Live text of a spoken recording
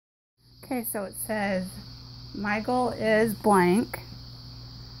Okay, so it says, my goal is blank.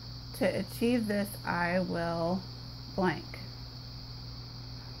 To achieve this, I will blank.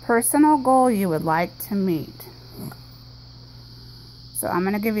 Personal goal you would like to meet. So I'm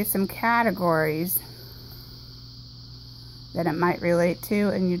going to give you some categories that it might relate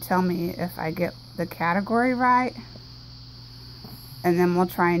to, and you tell me if I get the category right, and then we'll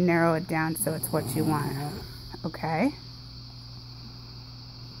try and narrow it down so it's what you want. Okay?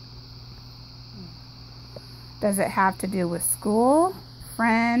 Does it have to do with school,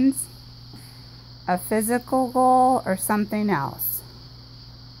 friends, a physical goal, or something else?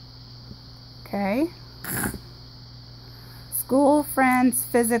 Okay? School, friends,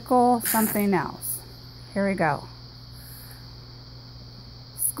 physical, something else. Here we go.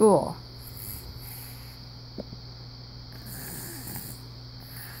 School.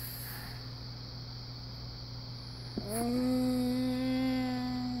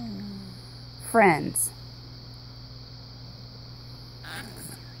 Friends.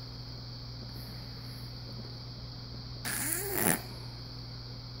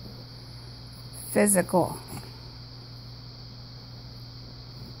 Physical.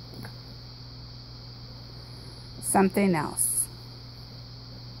 Something else.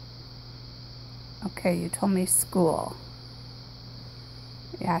 Okay, you told me school.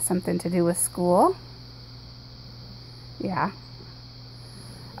 Yeah, something to do with school. Yeah.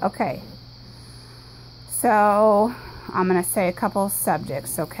 Okay. So, I'm going to say a couple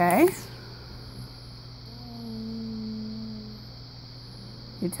subjects, okay?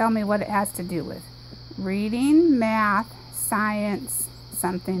 You tell me what it has to do with. Reading, math, science,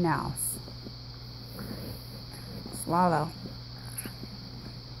 something else. Swallow.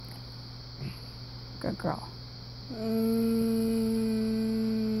 Good girl.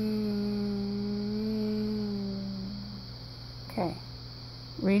 Okay.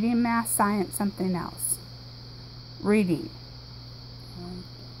 Reading, math, science, something else. Reading.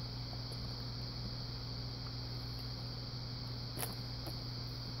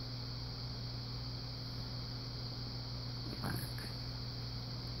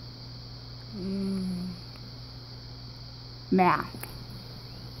 Math.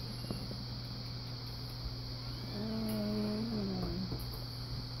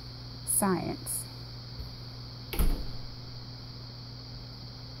 Science.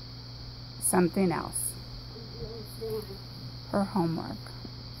 Something else. Her homework.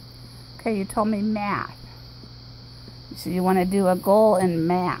 Okay, you told me math. So you want to do a goal in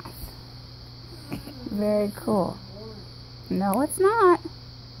math. Very cool. No, it's not.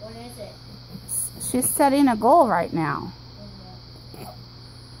 What is it? She's setting a goal right now.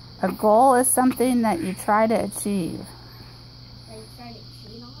 A goal is something that you try to achieve. That you try to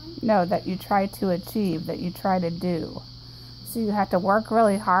cheat on? No, that you try to achieve, that you try to do. So you have to work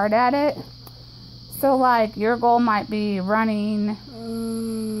really hard at it. So like your goal might be running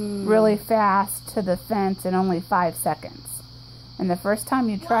really fast to the fence in only 5 seconds. And the first time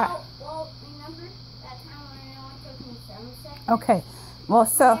you try... Well, remember that time when it only took me 7 seconds? Okay, well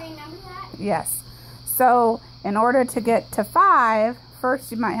so... Do you remember that? Yes. So in order to get to 5,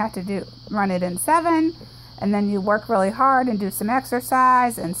 first you might have to run it in 7, and then you work really hard and do some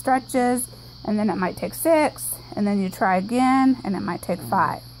exercise and stretches, and then it might take 6, and then you try again, and it might take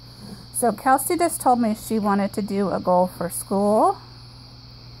 5. So Kelsey just told me she wanted to do a goal for school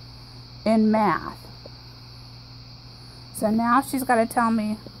in math. So now she's got to tell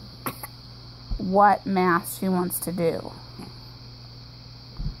me what math she wants to do.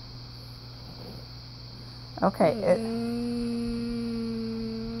 Okay.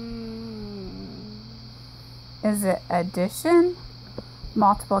 Is it addition,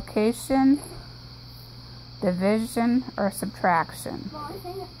 multiplication, division, or subtraction? The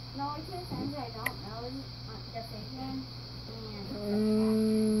only two things I don't know is division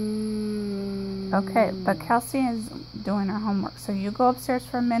and Okay, but Kelsey is doing her homework. So you go upstairs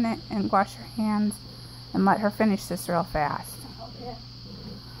for a minute and wash your hands and let her finish this real fast. Okay.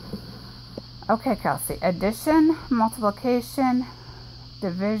 Okay, Kelsey. Addition, multiplication,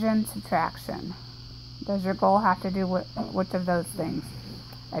 division, subtraction. Does your goal have to do with which of those things?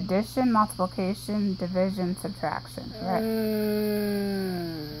 Addition, multiplication, division, subtraction. Right?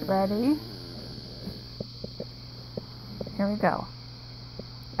 Ready? Here we go.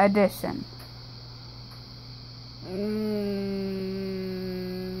 Addition.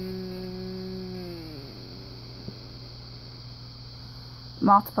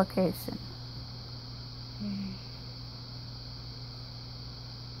 Multiplication.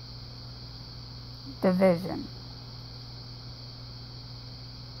 Division.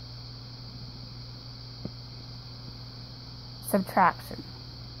 Subtraction.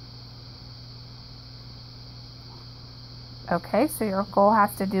 Okay, so your goal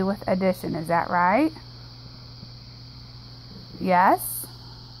has to do with addition, is that right? Yes?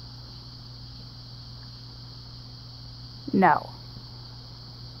 No.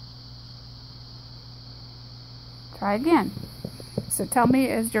 Try again. So tell me,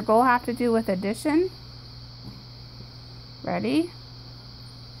 does your goal have to do with addition? Ready?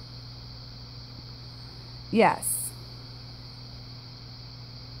 Yes.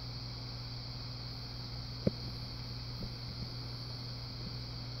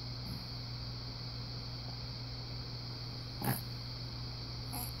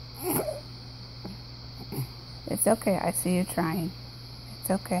 It's okay. I see you trying. It's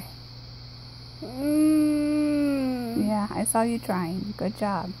okay. Yeah, I saw you trying. Good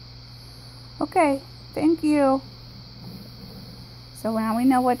job. Okay, thank you. So now we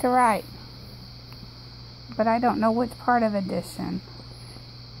know what to write. But I don't know which part of addition.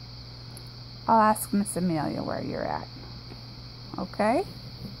 I'll ask Miss Amelia where you're at. Okay?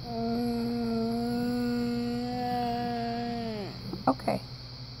 Okay.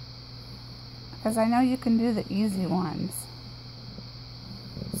 Because I know you can do the easy ones.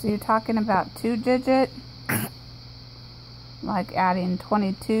 So you're talking about 2-digit, like adding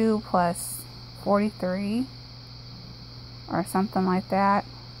 22 plus 43, or something like that.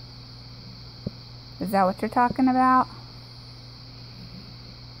 Is that what you're talking about?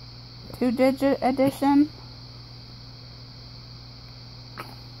 2-digit addition?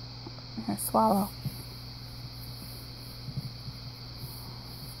 Here, swallow.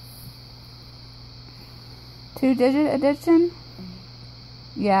 Two-digit addition?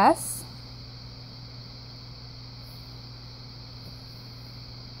 Yes.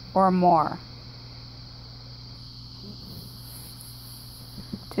 Or more?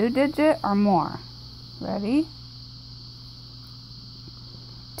 2-digit or more? Ready?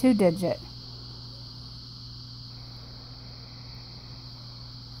 2-digit.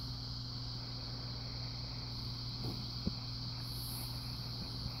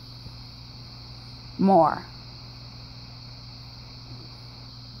 More.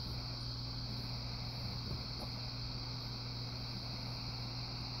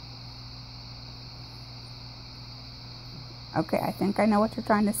 Okay, I think I know what you're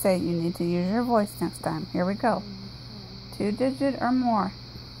trying to say. You need to use your voice next time. Here we go. 2-digit or more?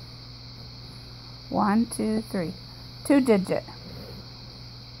 1, 2, 3. 2-digit.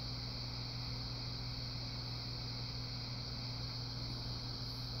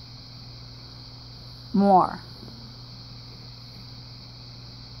 More.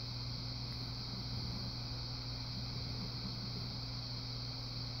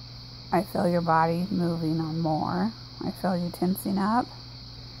 I feel your body moving on more. I feel you tensing up.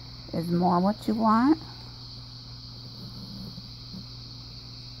 Is more what you want?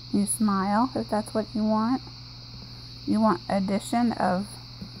 You smile if that's what you want. You want addition of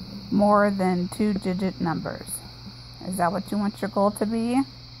more than 2-digit numbers. Is that what you want your goal to be?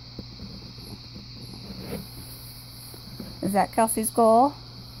 Is that Kelsey's goal?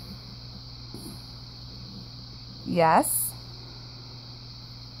 Yes.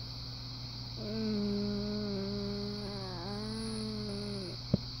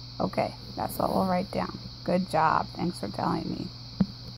 Okay, that's what we'll write down. Good job. Thanks for telling me.